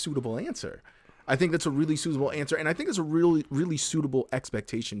really suitable answer. I think that's a really suitable answer, and I think it's a really, really suitable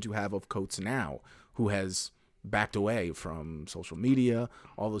expectation to have of Coates now, who has backed away from social media,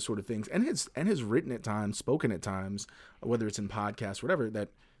 all those sort of things, and has written at times, spoken at times, whether it's in podcasts, whatever, that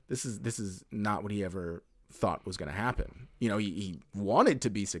this is not what he ever thought was going to happen. You know, he wanted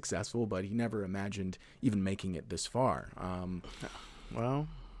to be successful, but he never imagined even making it this far. Well,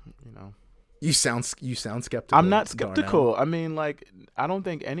 you know, you sound skeptical. I'm not skeptical. Darnell. I mean, like, I don't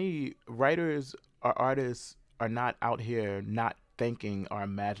think any writers or artists are not out here not thinking or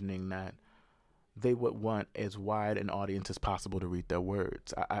imagining that they would want as wide an audience as possible to read their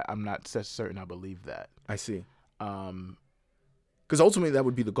words. I'm not so certain I believe that. I see. Because ultimately that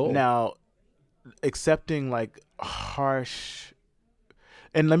would be the goal. Now, accepting like harsh,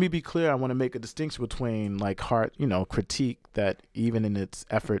 and let me be clear, I want to make a distinction between like hard, critique that even in its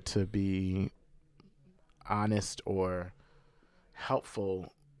effort to be honest or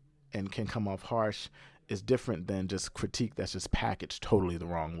helpful and can come off harsh, is different than just critique that's just packaged totally the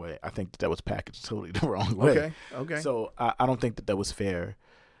wrong way. I think that was packaged totally the wrong way. Okay. So I don't think that was fair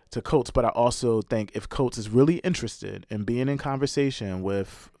to Coates, but I also think if Coates is really interested in being in conversation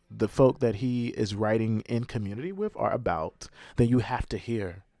with the folk that he is writing in community with or about, then you have to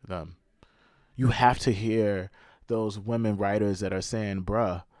hear them. You have to hear those women writers that are saying,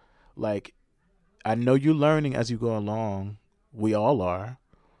 bruh, like, I know you're learning as you go along. We all are.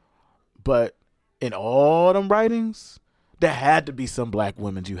 But in all them writings, there had to be some black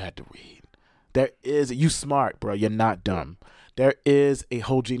women you had to read. There is, you smart, bro. You're not dumb. There is a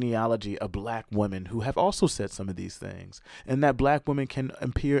whole genealogy of black women who have also said some of these things. And that black women can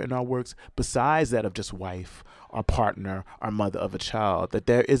appear in our works besides that of just wife or partner or mother of a child. That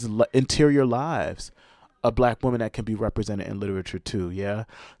there is interior lives a black woman that can be represented in literature too. Yeah.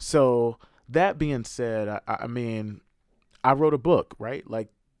 So that being said, I mean, I wrote a book, right? Like,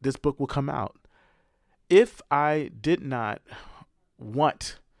 this book will come out. If I did not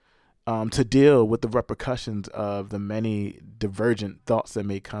want to deal with the repercussions of the many divergent thoughts that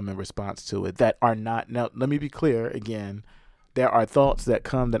may come in response to it that are not, now let me be clear again, there are thoughts that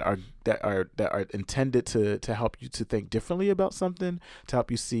come that are intended to help you to think differently about something, to help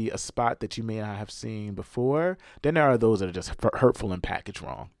you see a spot that you may not have seen before. Then there are those that are just hurtful and packaged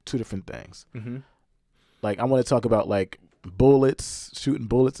wrong. Two different things. Mm-hmm. Like, I want to talk about like bullets, shooting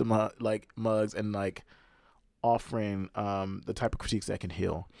bullets in my like mugs, and like offering the type of critiques that can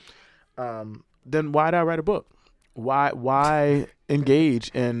heal. Then why did I write a book? Why engage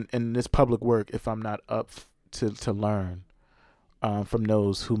in this public work if I'm not up to learn from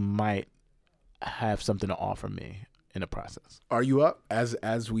those who might have something to offer me in the process? Are you up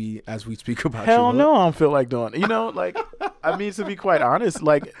as we speak about? Hell your book? no, I don't feel like doing it. You know, like, I mean, to be quite honest,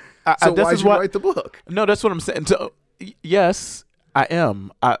 like, so why did you write the book? No, that's what I'm saying. So, yes, I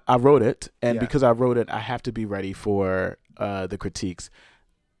am. I wrote it, and because I wrote it, I have to be ready for the critiques.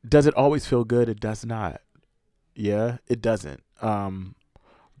 Does it always feel good? It does not. Yeah, it doesn't.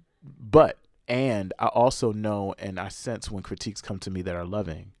 But I also know and I sense when critiques come to me that are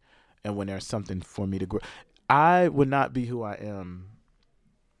loving, and when there's something for me to grow. I would not be who I am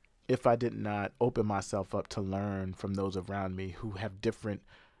if I did not open myself up to learn from those around me who have different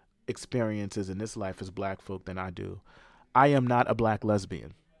experiences in this life as black folk than I do. I am not a black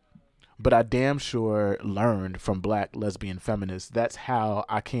lesbian, but I damn sure learned from black lesbian feminists. That's how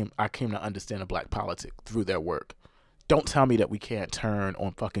I came to understand a black politic, through their work. Don't tell me that we can't turn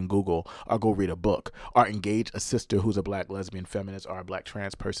on fucking Google or go read a book or engage a sister who's a black lesbian feminist or a black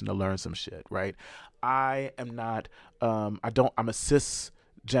trans person to learn some shit, right? I am not, I'm a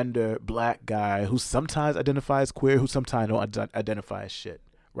cisgender black guy who sometimes identifies queer, who sometimes don't identify as shit,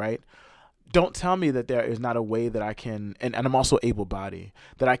 right? Don't tell me that there is not a way that I can, and I'm also able-bodied,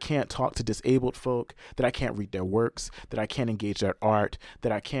 that I can't talk to disabled folk, that I can't read their works, that I can't engage their art,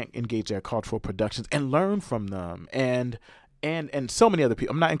 that I can't engage their cultural productions and learn from them, and so many other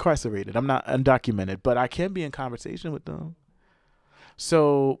people. I'm not incarcerated, I'm not undocumented, but I can be in conversation with them.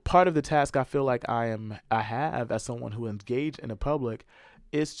 So part of the task I feel like I have as someone who engaged in the public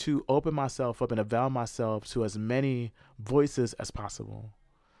is to open myself up and avail myself to as many voices as possible,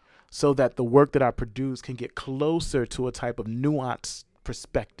 so that the work that I produce can get closer to a type of nuanced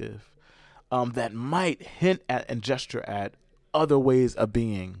perspective that might hint at and gesture at other ways of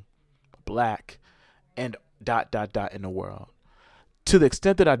being black and ... in the world. To the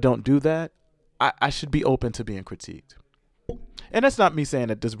extent that I don't do that, I should be open to being critiqued. And that's not me saying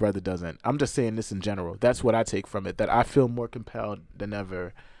that this brother doesn't. I'm just saying this in general. That's what I take from it, that I feel more compelled than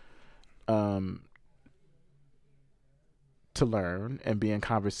ever to learn and be in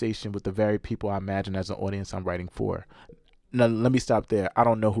conversation with the very people I imagine as an audience I'm writing for. Now, let me stop there. I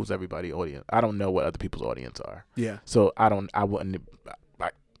don't know who's everybody's audience. I don't know what other people's audience are. Yeah. So I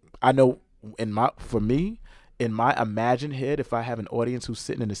know in my imagined head, if I have an audience who's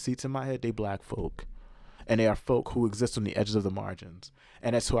sitting in the seats in my head, they black folk. And they are folk who exist on the edges of the margins.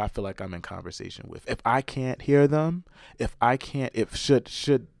 And that's who I feel like I'm in conversation with. If I can't hear them,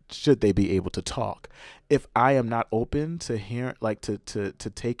 should they be able to talk? If I am not open to hear, like to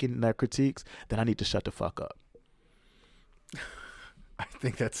taking their critiques, then I need to shut the fuck up. I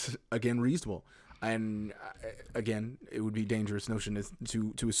think that's, again, reasonable. And again, it would be a dangerous notion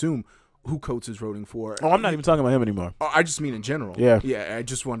to assume who Coates is voting for. Oh, I'm not even talking about him anymore. I just mean in general. Yeah. Yeah, I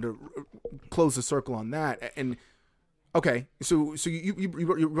just wanted to close the circle on that. And okay, so you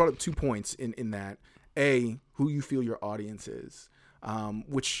brought up 2 points in that. A, who you feel your audience is,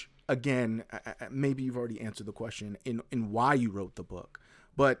 which, again, maybe you've already answered the question in why you wrote the book.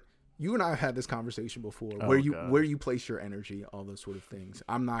 But you and I have had this conversation before, where you place your energy, all those sort of things.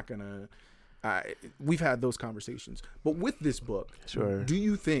 I'm not going to... we've had those conversations. But with this book, sure, do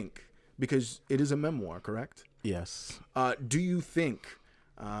you think... Because it is a memoir, correct? Yes. Do you think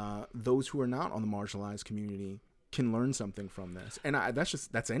those who are not on the marginalized community can learn something from this? And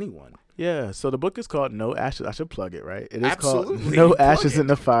that's anyone. Yeah. So the book is called No Ashes. I should plug it, right? It is Absolutely. called No Ashes in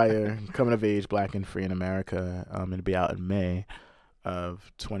the Fire: Coming of Age, Black and Free in America. It'll be out in May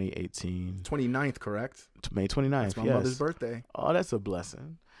of 2018. 29th, correct? May 29th. That's my mother's birthday. Oh, that's a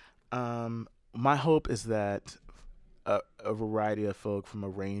blessing. My hope is that a variety of folk from a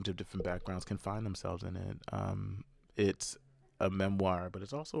range of different backgrounds can find themselves in it. It's a memoir, but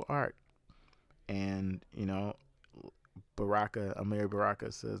it's also art. And, you know, Amiri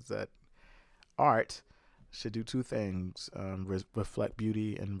Baraka says that art should do 2 things, reflect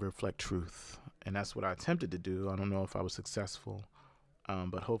beauty and reflect truth. and that's what I attempted to do. I don't know if I was successful,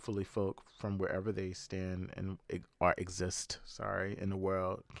 but hopefully folk from wherever they stand and or exist, in the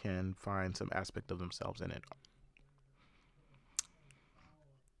world can find some aspect of themselves in it.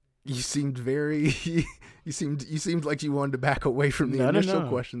 You seemed very you seemed like you wanted to back away from the initial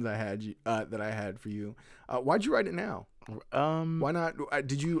questions I had that I had for you. Why'd you write it now? Why not?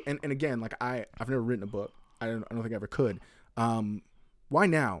 Did you? And again, like I've never written a book. I don't think I ever could. Why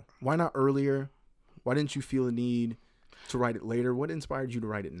now? Why not earlier? Why didn't you feel a need to write it later? What inspired you to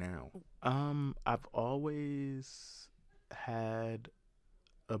write it now? I've always had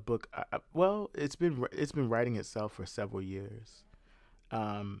a book. Well, it's been writing itself for several years.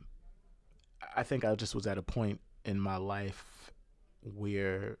 I think I just was at a point in my life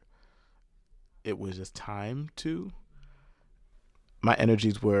where it was just time to. My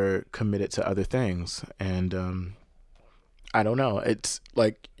energies were committed to other things, and I don't know. It's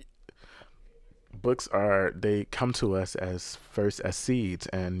like books they come to us as seeds,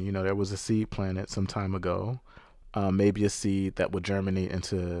 and there was a seed planted some time ago, maybe a seed that would germinate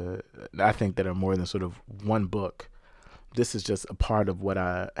into. I think that are more than sort of one book. This is just a part of what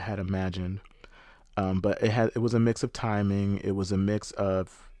I had imagined. But it was a mix of timing. It was a mix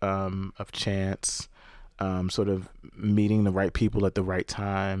of chance, sort of meeting the right people at the right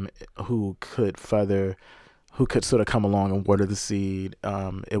time who could sort of come along and water the seed.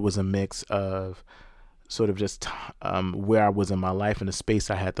 It was a mix of sort of just where I was in my life and the space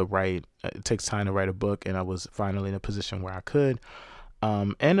I had to write. It takes time to write a book, and I was finally in a position where I could.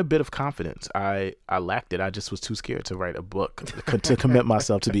 And a bit of confidence. I lacked it. I just was too scared to write a book, to commit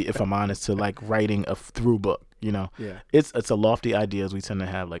myself to be, if I'm honest, to like writing a through book. Yeah. It's a lofty ideas we tend to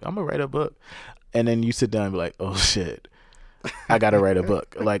have. Like, I'm gonna write a book, and then you sit down and be like, oh shit, I gotta write a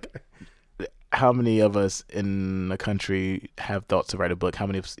book. Like, how many of us in the country have thoughts to write a book? How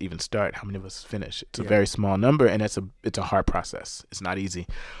many of us even start? How many of us finish? It's a very small number, and it's a hard process. It's not easy.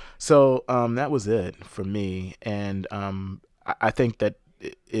 So that was it for me, and I think that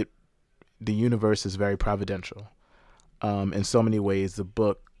the universe is very providential. In so many ways, the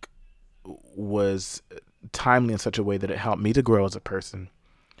book was timely in such a way that it helped me to grow as a person.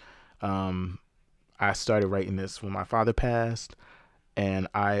 I started writing this when my father passed, and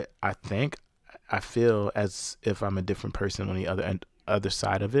I feel as if I'm a different person on the other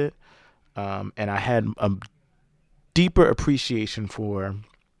side of it. And I had a deeper appreciation for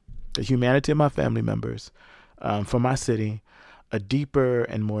the humanity of my family members, for my city, a deeper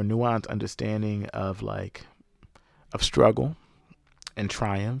and more nuanced understanding of struggle and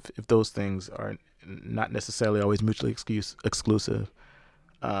triumph, if those things are not necessarily always mutually exclusive.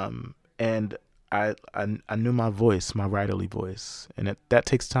 And I knew my voice, my writerly voice, and that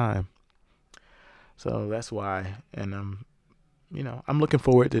takes time. So that's why. And I'm looking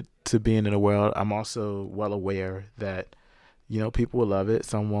forward to being in the world. I'm also well aware that people will love it,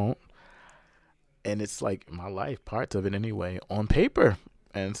 some won't. And it's like my life, parts of it anyway, on paper,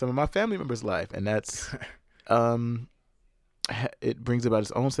 and some of my family members' life. And that's, it brings about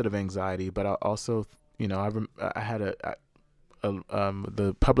its own set of anxiety. But I also, I had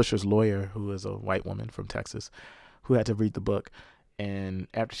the publisher's lawyer, who is a white woman from Texas, who had to read the book. And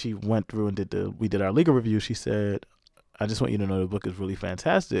after she went through and we did our legal review, she said, I just want you to know the book is really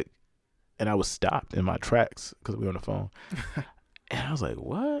fantastic. And I was stopped in my tracks because we were on the phone. And I was like,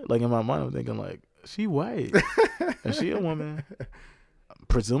 what? Like, in my mind, I'm thinking, like, she white. And she a woman.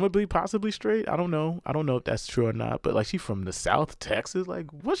 Presumably, possibly straight. I don't know. I don't know if that's true or not. But, like, she from the South Texas. Like,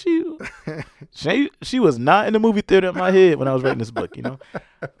 what's she? She was not in the movie theater in my head when I was writing this book,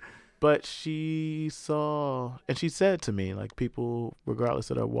 But she saw, and she said to me, like, people,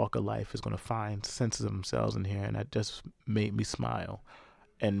 regardless of their walk of life, is going to find senses of themselves in here. And that just made me smile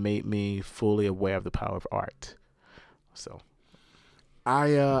and made me fully aware of the power of art. So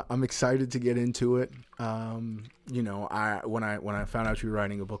I'm excited to get into it. When I found out you were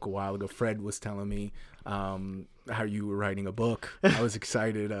writing a book a while ago, Fred was telling me how you were writing a book. I was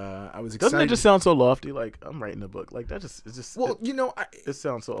excited. Doesn't it just sound so lofty? Like, I'm writing a book. Like, that just, it's just. Well, it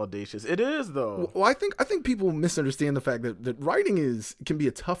sounds so audacious. It is, though. Well, I think people misunderstand the fact that writing can be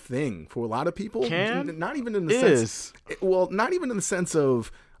a tough thing for a lot of people. Not even in the sense. Well, not even in the sense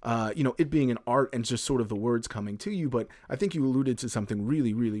of. It being an art and just sort of the words coming to you. But I think you alluded to something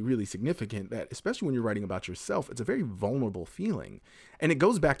really, really, really significant, that especially when you're writing about yourself, it's a very vulnerable feeling. And it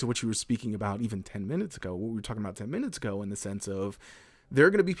goes back to what you were speaking about even 10 minutes ago, what we were talking about 10 minutes ago, in the sense of there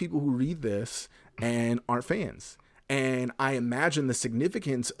are going to be people who read this and aren't fans. And I imagine the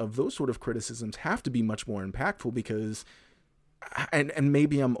significance of those sort of criticisms have to be much more impactful, because and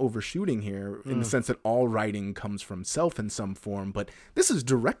maybe I'm overshooting here in the sense that all writing comes from self in some form, but this is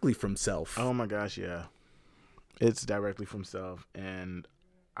directly from self. Oh my gosh, yeah. It's directly from self, and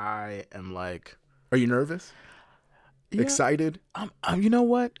I am like, are you nervous? Yeah, excited? You know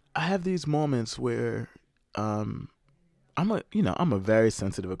what? I have these moments where I'm a very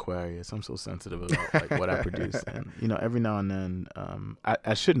sensitive Aquarius. I'm so sensitive about like what I produce, and every now and then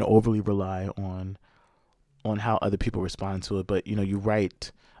I shouldn't overly rely on how other people respond to it, but you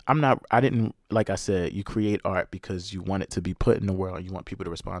write. I didn't, like I said, you create art because you want it to be put in the world. You want people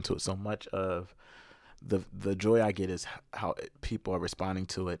to respond to it. So much of the joy I get is how people are responding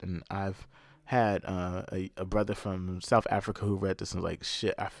to it. And I've had a brother from South Africa who read this and was like,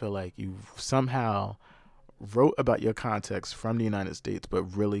 shit, I feel like you somehow wrote about your context from the United States, but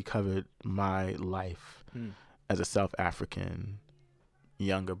really covered my life as a South African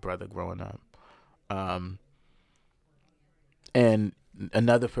younger brother growing up. And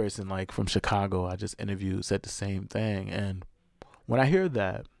another person like from Chicago I just interviewed said the same thing. And when I hear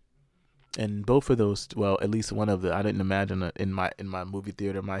that, and both of those, well, at least one of the, I didn't imagine in my movie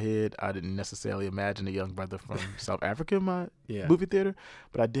theater in my head, I didn't necessarily imagine a young brother from South Africa in my movie theater,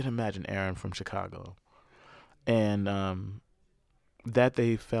 but I did imagine Aaron from Chicago. And that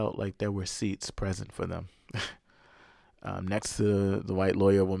they felt like there were seats present for them next to the white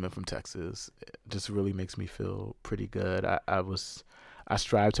lawyer woman from Texas. It just really makes me feel pretty good. I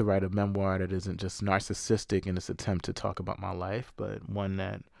strive to write a memoir that isn't just narcissistic in its attempt to talk about my life, but one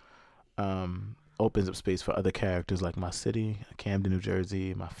that opens up space for other characters like my city, Camden, New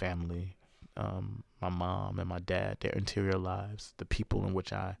Jersey, my family, my mom and my dad, their interior lives, the people in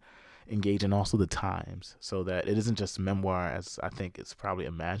which I engage, and also the times, so that it isn't just memoir as I think it's probably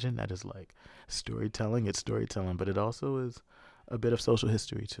imagined, that is like storytelling. It's storytelling, but it also is a bit of social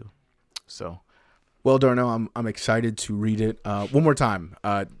history too. So, well, Darnell, I'm excited to read it. One more time,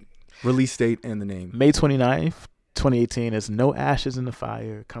 release date and the name. May 29th, 2018 is No Ashes in the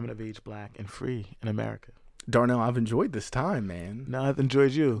Fire, Coming of Age Black and Free in America. Darnell, I've enjoyed this time, man. No, I've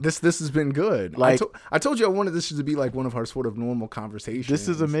enjoyed you. This has been good. Like, I told you I wanted this to be like one of our sort of normal conversations. This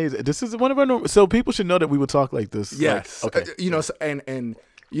is amazing. This is one of our normal. So people should know that we would talk like this. Yes. Like, okay. And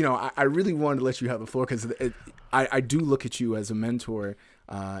I really wanted to let you have the floor because I do look at you as a mentor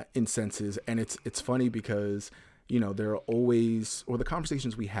in senses, and it's funny because there are always, or the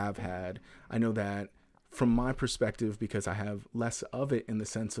conversations we have had, I know that from my perspective, because I have less of it in the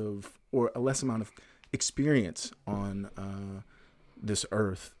sense of, or a less amount of experience on this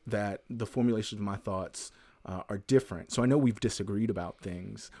earth, that the formulation of my thoughts are different. So I know we've disagreed about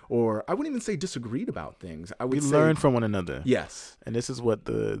things, or I wouldn't even say disagreed about things. I would say learn from one another. Yes. And this is what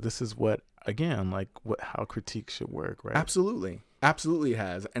again, like how critique should work, right? Absolutely it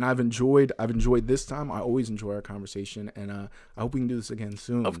has. And I've enjoyed this time. I always enjoy our conversation, and I hope we can do this again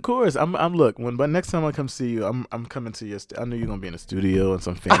soon. Of course. But next time I come see you, I'm coming to your I know you're gonna be in the studio and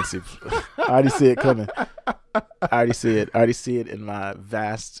some fancy I already see it coming. I already see it in my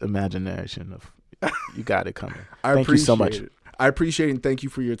vast imagination of you got it coming. Thank you so much. I appreciate it, and thank you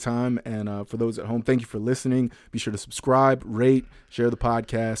for your time. And for those at home, thank you for listening. Be sure to subscribe, rate, share the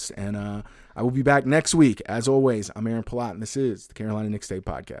podcast, and I will be back next week. As always, I'm Aaron Palat, and this is the Carolina Knicks Day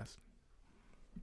Podcast.